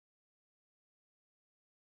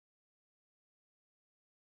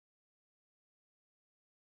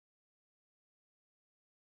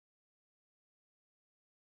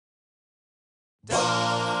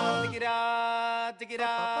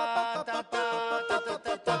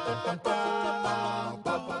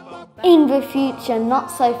In the future, not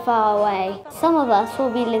so far away, some of us will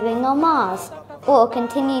be living on Mars or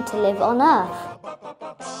continue to live on Earth.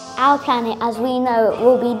 Our planet as we know it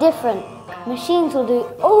will be different. Machines will do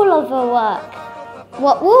all of the work.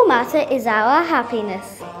 What will matter is our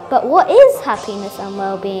happiness. But what is happiness and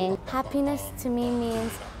well-being? Happiness to me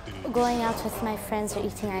means going out with my friends or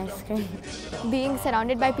eating ice cream. Being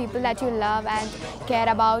surrounded by people that you love and care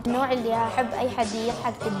about. النوع اللي أحب أي حد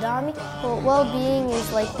يضحك قدامي. Well-being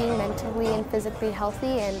is like being mentally and physically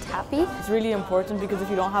healthy and happy. It's really important because if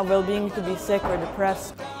you don't have well-being, you could be sick or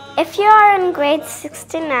depressed. If you are in grades 6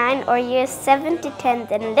 to 9 or years 7 to 10,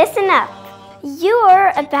 then listen up. You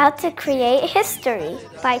are about to create history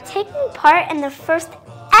by taking part in the first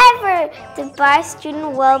ever Dubai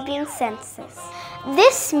Student Wellbeing Census.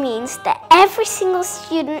 This means that every single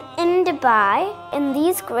student in Dubai in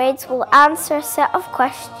these grades will answer a set of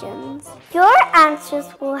questions. Your answers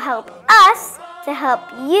will help us to help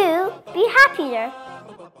you be happier.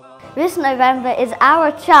 This November is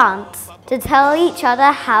our chance to tell each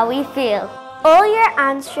other how we feel. All your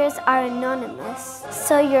answers are anonymous,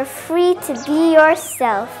 so you're free to be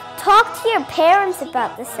yourself. Talk to your parents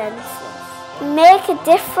about the census. Make a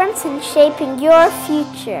difference in shaping your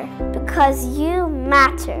future, because you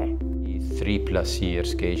matter. 3+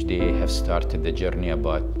 years KHD have started the journey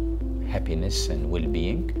about happiness and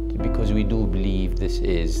well-being, because we do believe this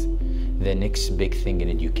is the next big thing in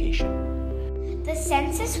education. The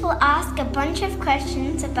census will ask a bunch of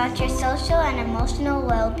questions about your social and emotional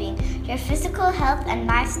well-being, your physical health and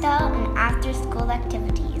lifestyle, and after-school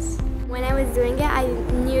activities. When I was doing it, I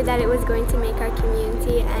knew that it was going to make our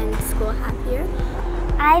community and school happier.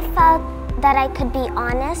 I felt that I could be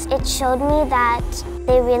honest. It showed me that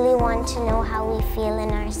they really want to know how we feel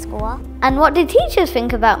in our school. And what do teachers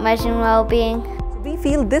think about measuring well-being? We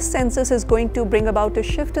feel this census is going to bring about a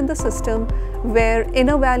shift in the system where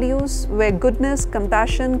inner values, where goodness,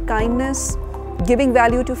 compassion, kindness, giving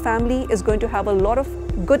value to family is going to have a lot of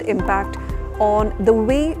good impact on the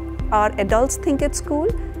way our adults think at school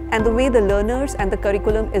and the way the learners and the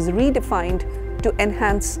curriculum is redefined to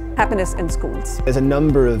enhance happiness in schools. There's a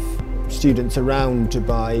number of students around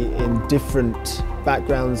Dubai in different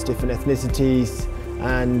backgrounds, different ethnicities,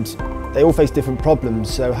 and they all face different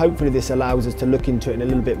problems, so hopefully this allows us to look into it in a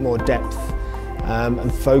little bit more depth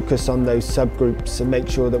and focus on those subgroups and make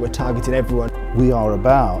sure that we're targeting everyone. We are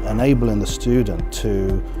about enabling the student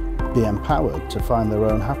to be empowered to find their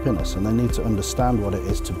own happiness, and they need to understand what it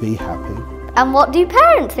is to be happy. And what do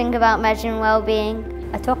parents think about measuring well-being?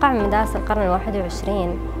 أتوقع من مدارس القرن ال21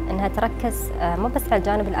 أنها تركز مو بس على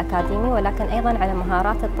الجانب الأكاديمي ولكن أيضاً على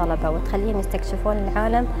مهارات الطلبة وتخليهم يستكشفون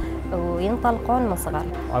العالم وينطلقون من صغر.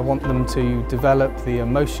 I want them to develop the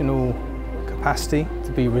emotional capacity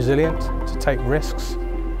to be resilient, to take risks,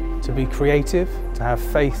 to be creative, to have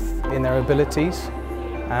faith in their abilities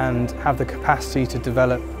and have the capacity to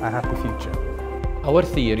develop a happy future. Our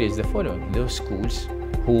theory is the following: those schools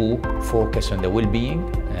who focus on the well-being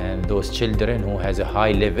and those children who has a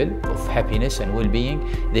high level of happiness and well-being,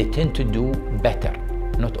 they tend to do better,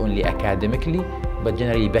 not only academically, but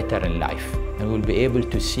generally better in life. And we'll be able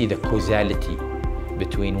to see the causality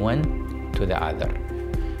between one to the other.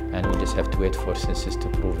 And we just have to wait for census to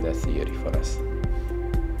prove that theory for us.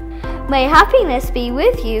 May happiness be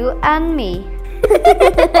with you and me.